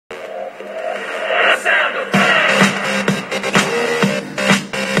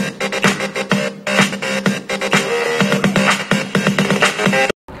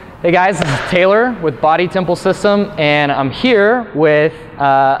Hey guys, this is Taylor with Body Temple System, and I'm here with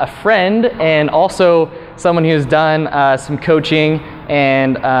a friend and also someone who's done some coaching,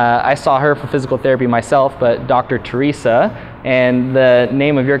 and I saw her for physical therapy myself, but Dr. Teresa, and the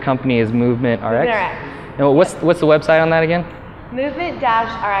name of your company is Movement RX. And what's the website on that again?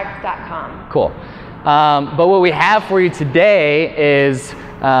 Movement-rx.com. Cool. But what we have for you today is,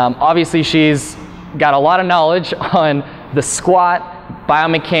 obviously she's got a lot of knowledge on the squat,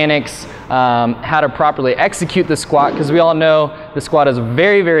 biomechanics, how to properly execute the squat, because we all know the squat is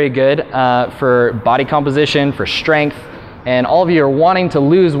very, very good for body composition, for strength, and all of you are wanting to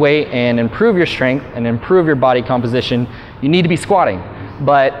lose weight and improve your strength and improve your body composition. You need to be squatting,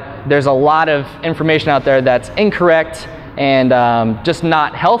 but there's a lot of information out there that's incorrect and just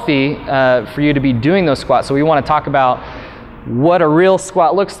not healthy for you to be doing those squats. So we want to talk about what a real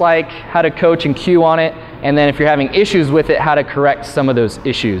squat looks like, how to coach and cue on it, and then if you're having issues with it, how to correct some of those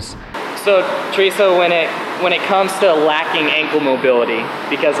issues. So Teresa, when it comes to lacking ankle mobility,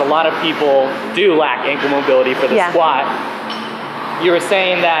 because a lot of people do lack ankle mobility for the squat, you were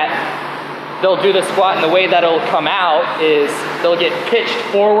saying that they'll do the squat and the way that it'll come out is they'll get pitched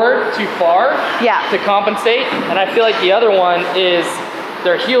forward too far to compensate, and I feel like the other one is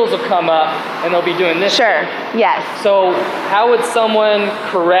their heels will come up and they'll be doing this. Sure, yes. So how would someone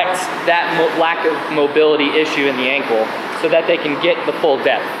correct that lack of mobility issue in the ankle so that they can get the full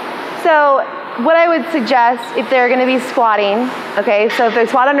depth? So what I would suggest if they're gonna be squatting, okay, so if they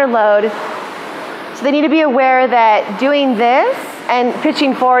squat under load, so they need to be aware that doing this and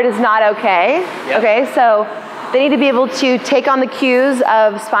pitching forward is not okay. Yep. Okay, so they need to be able to take on the cues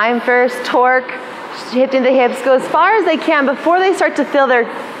of spine first, torque, hip into hips, go as far as they can before they start to feel their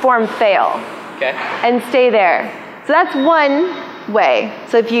form fail. Okay. And stay there. So that's one way.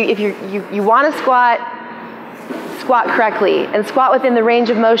 So if you want to squat correctly and squat within the range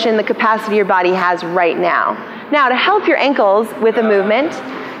of motion, the capacity your body has right now. Now, to help your ankles with a movement,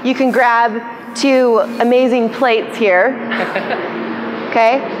 you can grab two amazing plates here.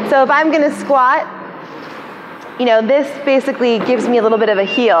 Okay. So if I'm going to squat, you know, this basically gives me a little bit of a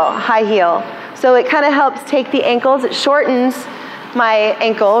heel, high heel. So it kind of helps take the ankles, it shortens my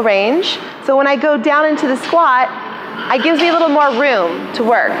ankle range. So when I go down into the squat, it gives me a little more room to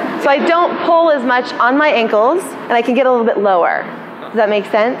work. So I don't pull as much on my ankles and I can get a little bit lower. Does that make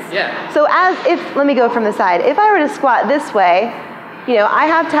sense? Yeah. So let me go from the side. If I were to squat this way, you know, I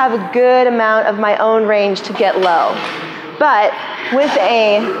have to have a good amount of my own range to get low. But with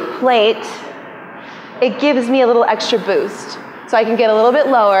a plate, it gives me a little extra boost. So I can get a little bit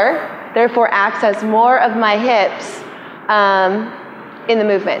lower, therefore access more of my hips in the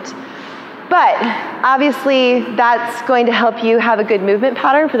movement. But obviously that's going to help you have a good movement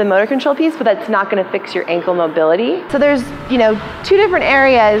pattern for the motor control piece, but that's not going to fix your ankle mobility. So there's, you know, two different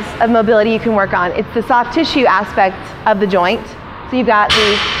areas of mobility you can work on. It's the soft tissue aspect of the joint. So you've got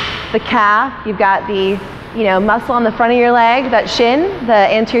the calf, you've got the, you know, muscle on the front of your leg, that shin, the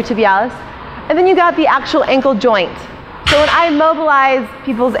anterior tibialis, and then you got the actual ankle joint. So when I mobilize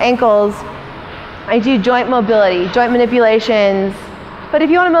people's ankles, I do joint mobility, joint manipulations. But if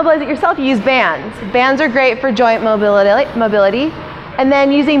you want to mobilize it yourself, you use bands. Bands are great for joint mobility. And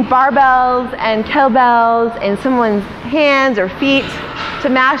then using barbells and kettlebells in someone's hands or feet to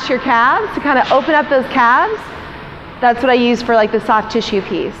mash your calves, to kind of open up those calves, that's what I use for like the soft tissue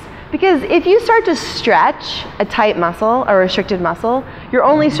piece. Because if you start to stretch a tight muscle or restricted muscle, you're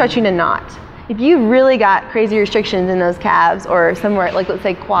only stretching a knot. If you really got crazy restrictions in those calves or somewhere, like let's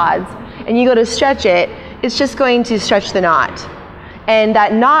say quads, and you go to stretch it, it's just going to stretch the knot. And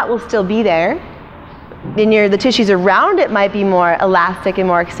that knot will still be there. Then the tissues around it might be more elastic and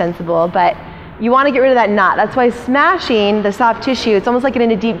more extensible, but you want to get rid of that knot. That's why smashing the soft tissue, it's almost like in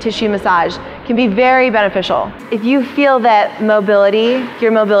a deep tissue massage, can be very beneficial. If you feel that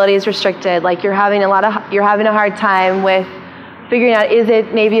your mobility is restricted, like you're having a hard time with figuring out, is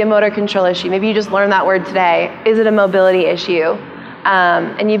it maybe a motor control issue? Maybe you just learned that word today. Is it a mobility issue?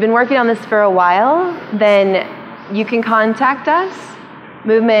 And you've been working on this for a while, then you can contact us,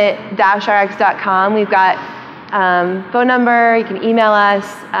 movement-rx.com. We've got phone number, you can email us,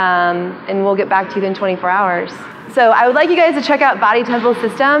 and we'll get back to you within 24 hours. So I would like you guys to check out Body Temple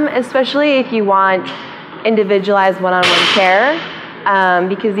System, especially if you want individualized one-on-one care,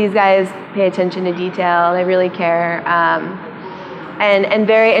 because these guys pay attention to detail, they really care. And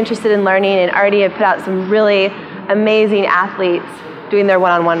very interested in learning, and already have put out some really amazing athletes doing their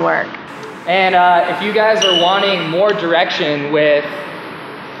one-on-one work. And if you guys are wanting more direction with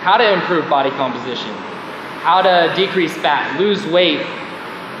how to improve body composition, how to decrease fat, lose weight,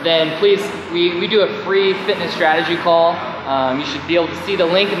 then please, we do a free fitness strategy call You should be able to see the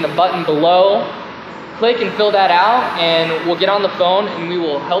link in the button below. Click and fill that out, and we'll get on the phone and we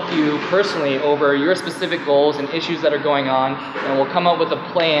will help you personally over your specific goals and issues that are going on, and we'll come up with a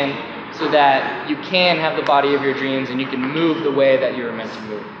plan so that you can have the body of your dreams and you can move the way that you were meant to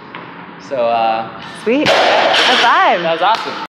move. So, sweet. High five. That was awesome.